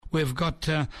we've got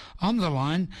on the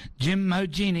line Jim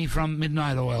Monginie from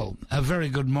Midnight Oil. A very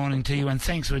good morning to you, and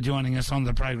thanks for joining us on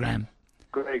the program.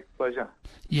 Great, pleasure.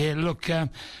 Yeah, look,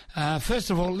 first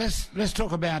of all, let's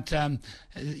talk about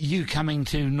you coming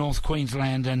to North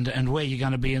Queensland and where you're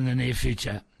going to be in the near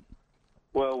future.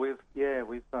 Well, we've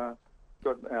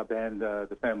got our band,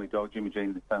 the Family Dog, Jim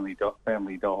Monginie, the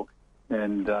Family Dog,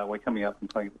 and we're coming up and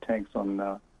playing at the Tanks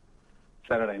on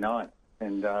Saturday night.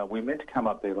 And we meant to come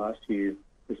up there last year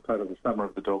as part of the Summer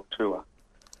of the Dog tour,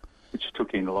 which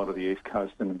took in a lot of the East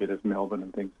Coast and a bit of Melbourne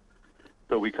and things.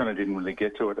 But we kind of didn't really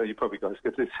get to it. You probably guys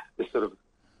get this sort of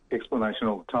explanation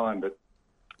all the time, but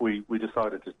we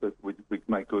decided just that we'd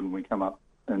make good and we come up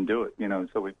and do it,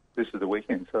 So this is the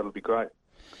weekend, so it'll be great.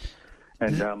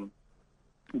 And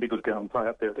it'd be good to go and play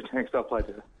up there at the Tanks. I played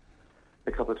there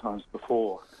a couple of times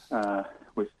before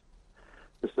with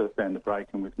the Surf Band The Break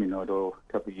and with Midnight Oil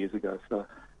a couple of years ago. So,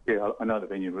 yeah, I know the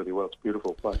venue really well. It's a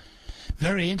beautiful place.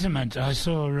 Very intimate. I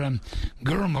saw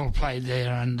Gurumul played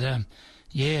there, and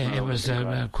it was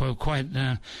quite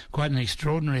an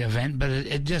extraordinary event. But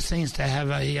it just seems to have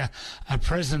a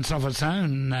presence of its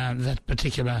own. That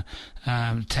particular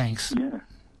Tanks. Yeah,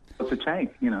 it's a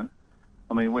tank.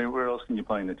 I mean, where else can you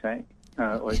play in the tank?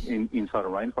 Inside a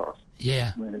rainforest.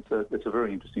 Yeah. I mean, it's a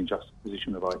very interesting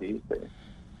juxtaposition of ideas there.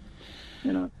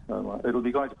 So it'll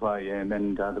be great to play, yeah. And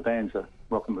then the band's a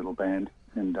rockin' little band,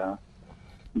 and I'm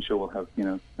sure we'll have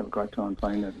a great time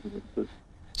playing that.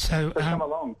 So come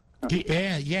along.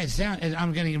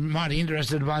 I'm getting mighty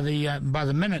interested by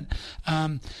the minute.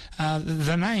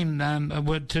 The name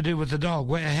to do with the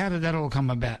dog. How did that all come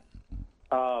about?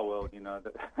 Oh well,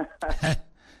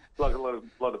 like a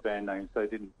lot of band names, they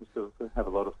didn't sort of have a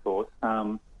lot of thought.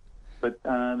 But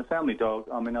the Family Dog.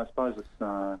 I mean, I suppose it's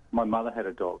my mother had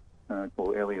a dog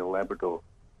called Ellie, a Labrador,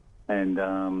 and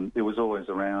it was always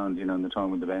around, in the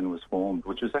time when the band was formed,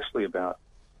 which was actually about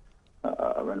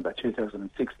around about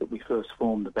 2006 that we first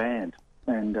formed the band.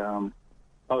 And I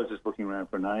was just looking around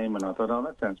for a name, and I thought, oh,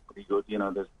 that sounds pretty good.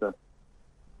 There's the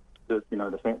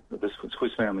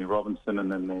Swiss Family Robinson,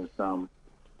 and then there's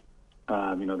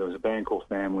there was a band called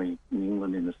Family in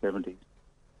England in the 70s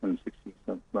and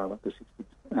 60s, rather the 60s,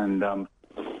 and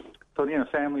so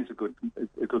family's a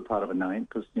good part of a name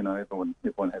because everyone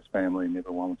has family and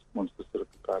everyone wants to sort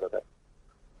of be part of that.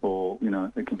 Or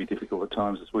it can be difficult at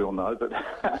times, as we all know, but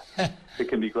it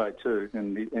can be great too.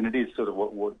 And it is sort of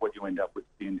what you end up with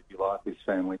at the end of your life is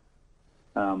family.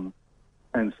 And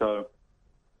so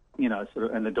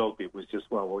and the dog bit was just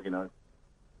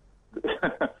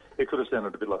it could have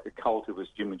sounded a bit like a cult. It was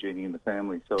Jim Monginie and the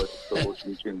Family, so it's the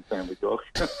Jim Monginie Family Dog.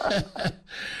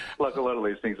 Like a lot of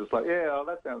these things, it's like,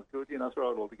 that sounds good,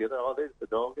 throw it all together. Oh, there's the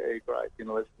dog, yeah, great,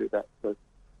 let's do that.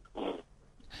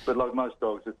 But like most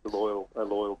dogs, it's a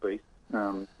loyal beast.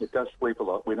 It does sleep a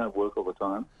lot. We don't work all the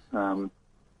time. And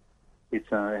it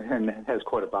has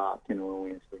quite a bark, when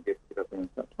we actually get up there and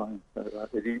start playing. So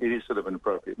it is sort of an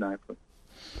appropriate name for it.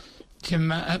 Jim,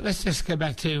 let's just go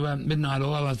back to Midnight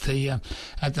Oil at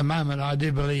the moment. I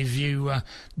do believe you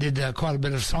did quite a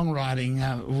bit of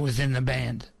songwriting within the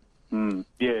band.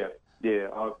 Yeah.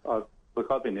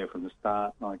 I've been there from the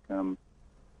start. Like,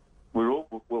 four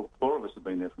of us have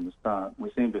been there from the start.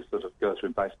 We seem to sort of go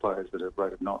through bass players at a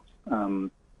rate of knots. We've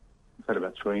had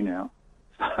about 3 now.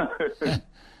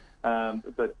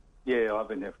 But yeah, I've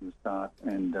been there from the start,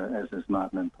 and as is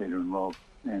Martin and Peter and Rob,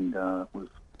 and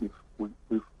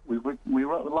we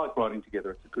like writing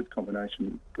together. It's a good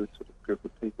combination, good sort of group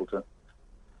of people to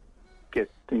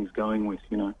get things going with,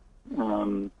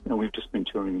 And we've just been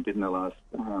touring a bit in the last.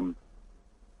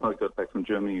 I got back from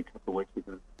Germany a couple of weeks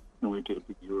ago, and we did a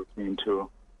big European tour,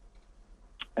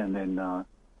 and then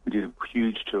we did a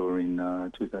huge tour in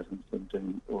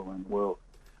 2017 all around the world,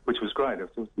 which was great.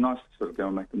 It was nice to sort of go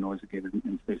and make the noise again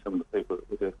and see some of the people that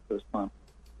were there the first time.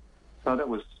 So that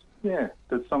was, the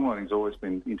songwriting's always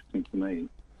been interesting to me.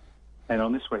 And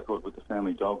on this record with the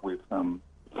Family Dog, we've a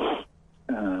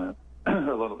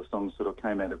lot of the songs sort of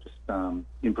came out of just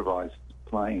improvised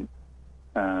playing.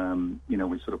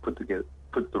 We sort of put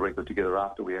the record together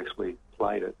after we actually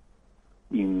played it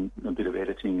in a bit of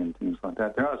editing and things like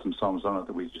that. There are some songs on it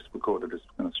that we just recorded as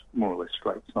kind of more or less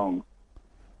straight songs,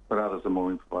 but others are more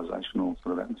improvisational,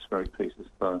 sort of atmospheric pieces.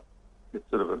 So it's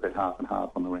sort of a bit half and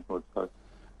half on the record. So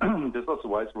there's lots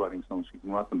of ways of writing songs. You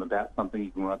can write them about something.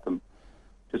 You can write them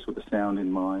just with the sound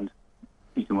in mind.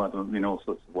 You can write them in all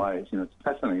sorts of ways. It's a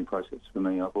fascinating process for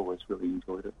me. I've always really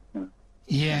enjoyed it.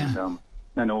 Yeah.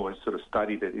 And always sort of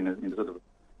studied it in a sort of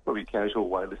probably casual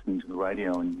way, listening to the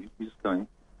radio, and you're just going,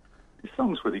 this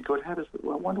song's really good. I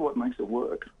wonder what makes it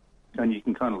work. And you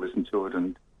can kind of listen to it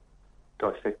and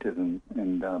dissect it and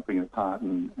bring it apart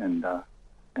and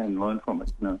learn from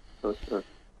it. You know, so it's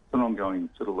an ongoing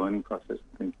sort of learning process.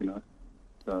 I think, you know,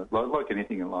 so, like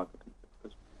anything in life. I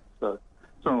think. So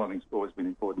songwriting's always been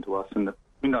important to us, and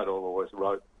we not all always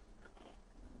wrote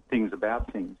things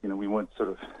about things. You know, we weren't sort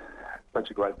of such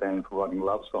a great band for writing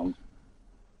love songs.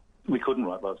 We couldn't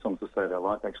write love songs to save our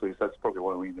life, actually, so that's probably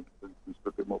why we ended up doing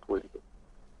a bit more political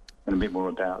and a bit more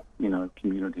about, you know,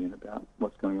 community and about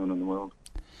what's going on in the world.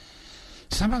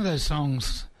 Some of those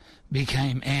songs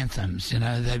became anthems, you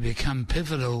know, they become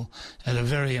pivotal at a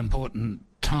very important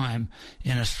time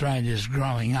in Australia's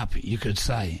growing up, you could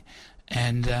say.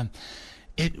 And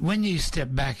when you step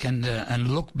back and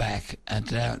look back at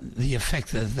the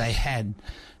effect that they had,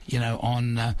 you know,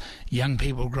 on young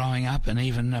people growing up and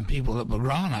even people that were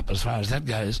growing up as far as that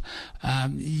goes,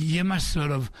 you must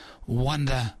sort of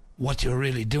wonder what you're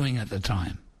really doing at the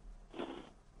time.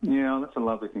 Yeah, that's a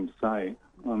lovely thing to say.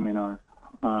 I mean,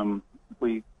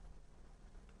 we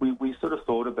sort of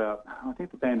thought about, I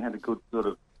think the band had a good sort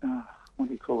of, what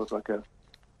do you call it, like a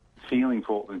feeling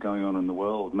for what was going on in the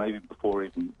world, maybe before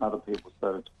even other people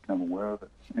started to become aware of it.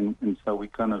 And so we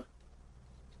kind of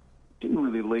didn't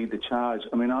really lead the charge.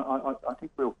 I mean, I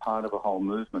think we were part of a whole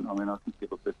movement. I mean, I think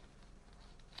people that,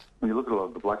 when you look at a lot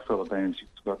of the blackfella bands,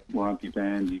 you've got Warumpi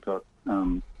Band, you've got,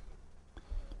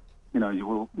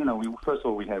 first of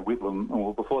all, we had Whitlam, and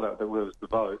well, before that, there was the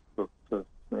vote for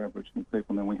Aboriginal people,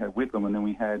 and then we had Whitlam, and then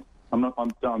we had, I'm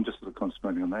just sort of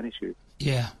concentrating on that issue.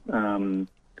 Yeah.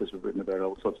 Because we've written about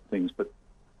all sorts of things, but,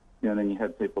 you know, then you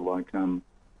had people like, you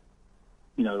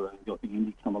know, you got the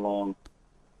indie come along,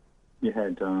 you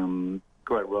had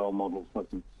great role models like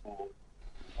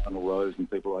Arnold Rose and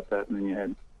people like that, and then you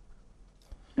had,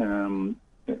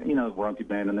 you know, Warumpi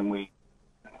Band, and then we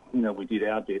did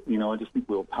our bit. You know, I just think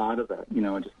we were part of that. You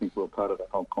know, I just think we were part of that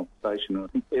whole conversation. And I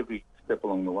think every step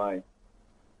along the way,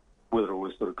 whether it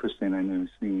was sort of Christine Anu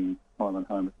singing Island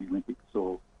Home at the Olympics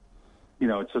or, you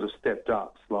know, it sort of stepped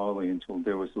up slowly until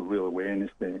there was a real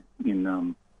awareness there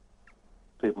in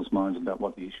people's minds about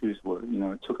what the issues were. You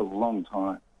know, it took a long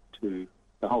time to,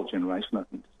 the whole generation, I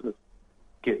think, to sort of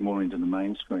get more into the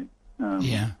mainstream.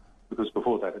 Yeah. Because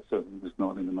before that, it certainly was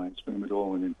not in the mainstream at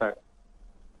all. And in fact,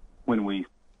 when we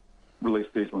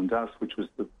released Diesel and Dust, which was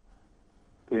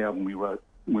the album we wrote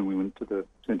when we went to the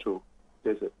Central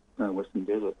Desert, Western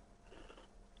Desert,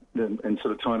 and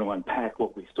sort of trying to unpack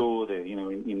what we saw there, you know,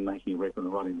 in making a record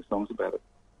and writing the songs about it.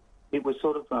 It was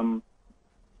sort of,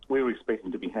 we were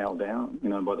expecting to be held down, you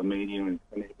know, by the media and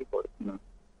everybody, you know.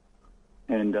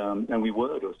 And we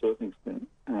were to a certain extent,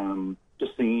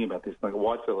 just singing about this, like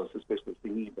white fellas especially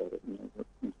singing about it, you know,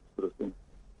 that sort of thing.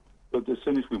 But as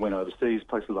soon as we went overseas,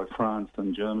 places like France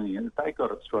and Germany, and they got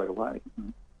it straight away.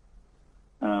 You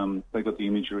know? They got the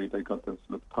imagery, they got the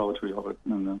sort of poetry of it,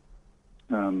 and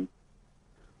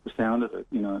the sound of it,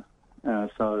 you know.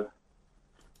 So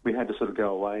we had to sort of go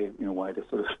away in a way to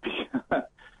sort of be,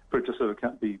 for it to sort of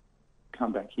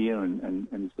come back here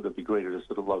and sort of be greeted as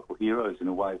sort of local heroes in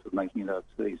a way for making it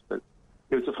overseas. But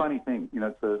it was a funny thing, you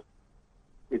know.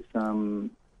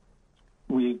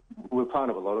 We were part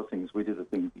of a lot of things. We did the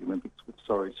thing at the Olympics with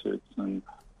sorry suits and,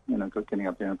 you know, getting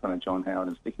up there in front of John Howard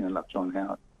and sticking it up John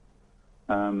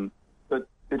Howard. But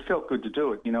it felt good to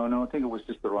do it, you know, and I think it was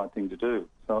just the right thing to do.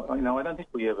 So, you know, I don't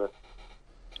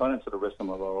sort of rest on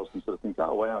my laurels and sort of think,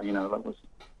 oh, wow, you know, that was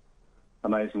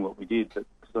amazing what we did, but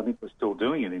because I think we're still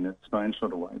doing it in a strange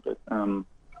sort of way. But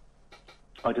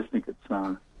I just think it's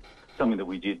something that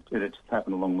we did, and it just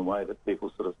happened along the way that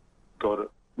people sort of got it,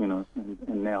 you know,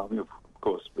 and now, of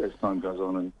course, as time goes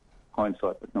on and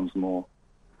hindsight becomes more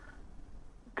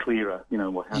clearer, you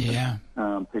know, what happened. Yeah.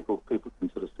 People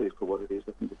can sort of see it for what it is,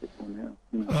 I think, a bit more now.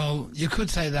 You know? Well, you could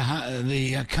say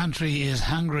the country is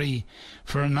hungry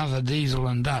for another Diesel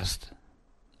and Dust.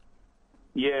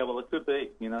 Yeah, well, it could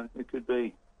be, you know, it could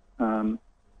be.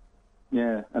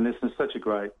 Yeah, and there's such a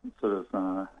great sort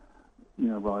of, you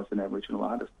know, rise in Aboriginal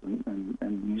artists and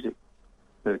music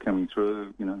that are coming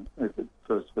through, you know,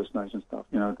 First Nation stuff,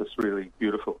 you know, that's really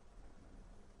beautiful.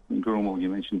 In Gurumul, you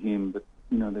mentioned him, but,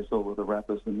 you know, there's all of the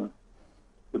rappers and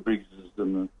the Briggses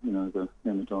and the, you know, the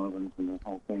Emma Donovans and the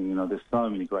whole thing. You know, there's so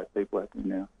many great people out there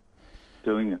now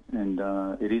doing it, and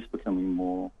it is becoming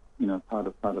more, you know, part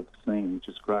of the scene, which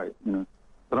is great, you know.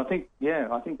 But I think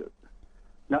that,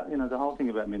 you know, the whole thing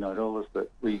about Midnight Oil is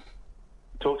that we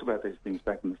talked about these things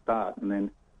back in the start, and then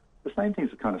the same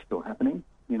things are kind of still happening,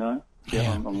 you know.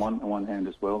 Yeah. On one hand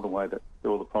as well, the way that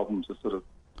all the problems are sort of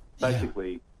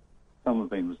basically, some have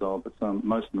been resolved, but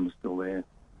most of them are still there.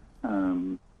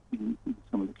 In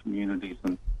some of the communities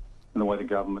and the way the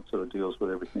government sort of deals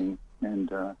with everything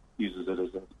and uses it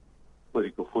as a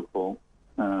political football.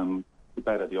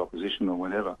 debate of the opposition or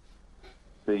whatever.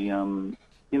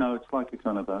 It's like a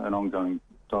kind of an ongoing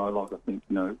dialogue. I think,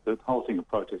 the whole thing of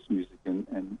protest music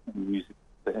and music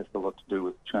that has a lot to do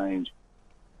with change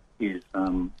is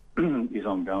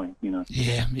ongoing.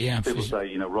 Yeah. People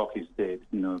say, rock is dead.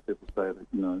 People say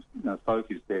that, folk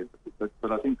is dead.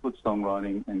 But I think good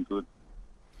songwriting and good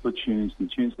tunes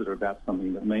and tunes that are about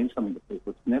something that means something to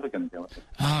people, it's never going to go away.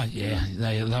 Oh yeah,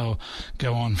 they'll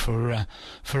go on for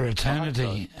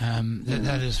eternity.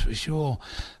 That is for sure.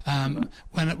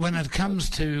 When it comes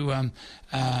to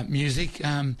music,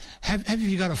 have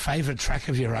you got a favourite track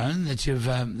of your own that you've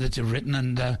written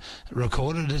and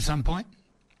recorded at some point?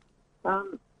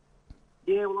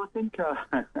 Yeah, well, I think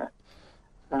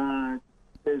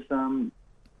there's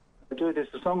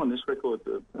a song on this record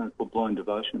called Blind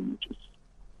Devotion,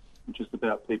 which is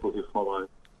about people who follow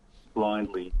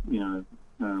blindly. It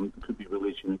could be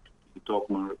religion, it could be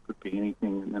dogma, it could be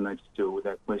anything, and they just do it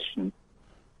without question,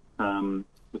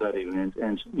 without even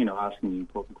asking the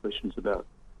important questions about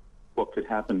what could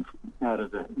happen out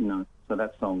of it. So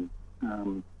that song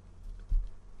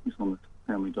is on the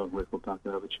Family Dog record, Park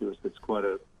Overture. It's quite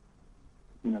a,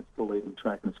 it's the leading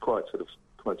track, and it's quite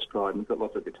strident. It's got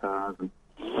lots of guitars, and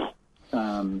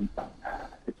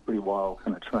it's a pretty wild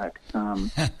kind of track.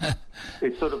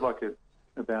 It's sort of like there's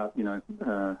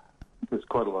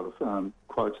quite a lot of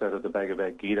quotes out of the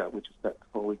Bhagavad Gita, which is that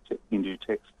holy Hindu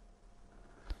text.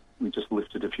 We just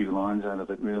lifted a few lines out of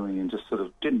it, really, and just sort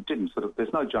of didn't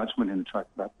there's no judgment in the track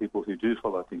about people who do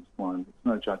follow things blind. There's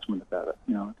no judgment about it.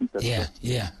 I think that's...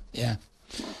 Yeah.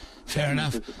 Fair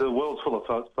enough. The world's full of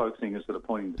folk singers that are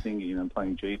pointing the finger,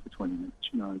 playing G for 20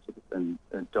 minutes, and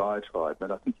diatribe.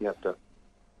 But I think you have to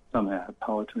somehow have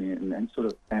poetry and sort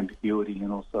of ambiguity,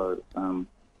 and also, some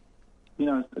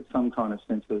kind of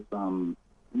sense of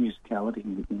musicality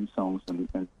in songs, and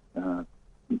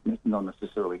not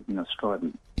necessarily,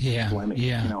 strident polemic.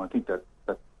 Yeah. I think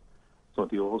that's what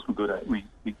the Oils were good at.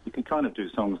 You could kind of do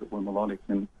songs that were melodic,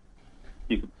 and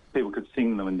people could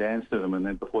sing them and dance to them, and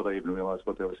then before they even realised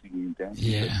what they were singing and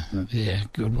dancing. Yeah,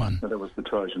 good one. So that was the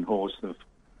Trojan horse of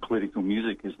political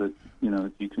music, is that,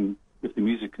 if the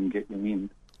music can get you in,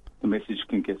 the message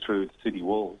can get through the city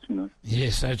walls, Yeah,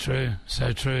 so true.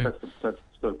 That's sort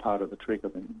of part of the trick, I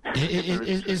think.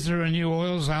 Is there a new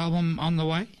Oils album on the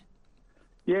way?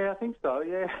 Yeah, I think so,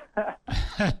 yeah.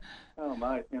 Oh,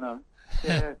 mate, yeah,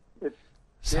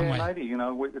 maybe,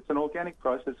 it's an organic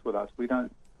process with us. We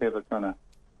don't ever kind of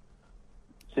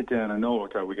sit down and know,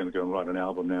 okay, we're going to go and write an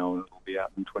album now and it'll be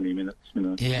out in 20 minutes,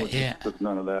 Yeah. There's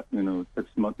none of that, it's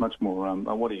much more,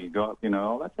 what do you got?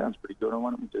 That sounds pretty good. Why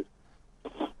don't we just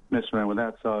mess around with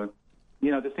that? So,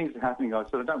 the things that are happening, I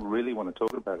sort of don't really want to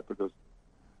talk about it because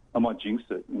I might jinx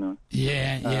it,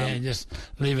 Yeah, just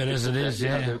leave it as it is,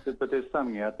 yeah. But there's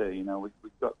something out there, we've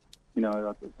got, as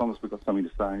long as we've got something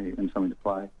to say and something to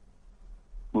play,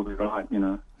 we'll be right,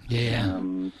 Yeah.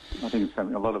 I think a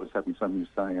lot of us having something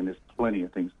to say, and there's plenty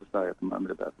of things to say at the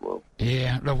moment about the world.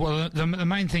 Yeah. Look, well, the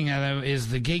main thing, though, is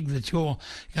the gig that you're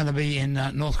going to be in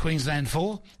North Queensland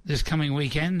for this coming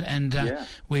weekend, and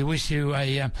we wish you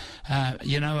a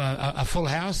full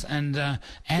house and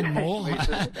more.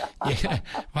 Yeah.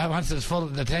 Well, once it's full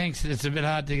of the tanks, it's a bit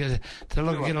hard to get a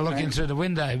look in through the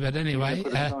window. But anyway,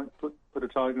 put a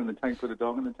tiger in the tank, put a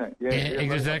dog in the tank. Yeah,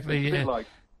 exactly. It's a bit like,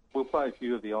 we'll play a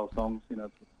few of the old songs, a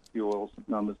few Oils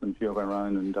numbers and a few of our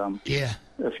own, and a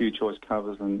few choice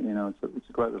covers, and it's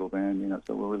a great little band,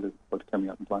 so we're really looking forward to coming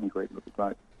up and playing great. It'll be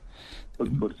great.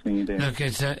 Looking forward to seeing you there. Look,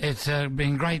 it's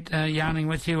been great yarning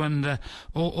with you, and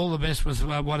all the best with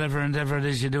whatever endeavour it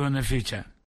is you do in the future.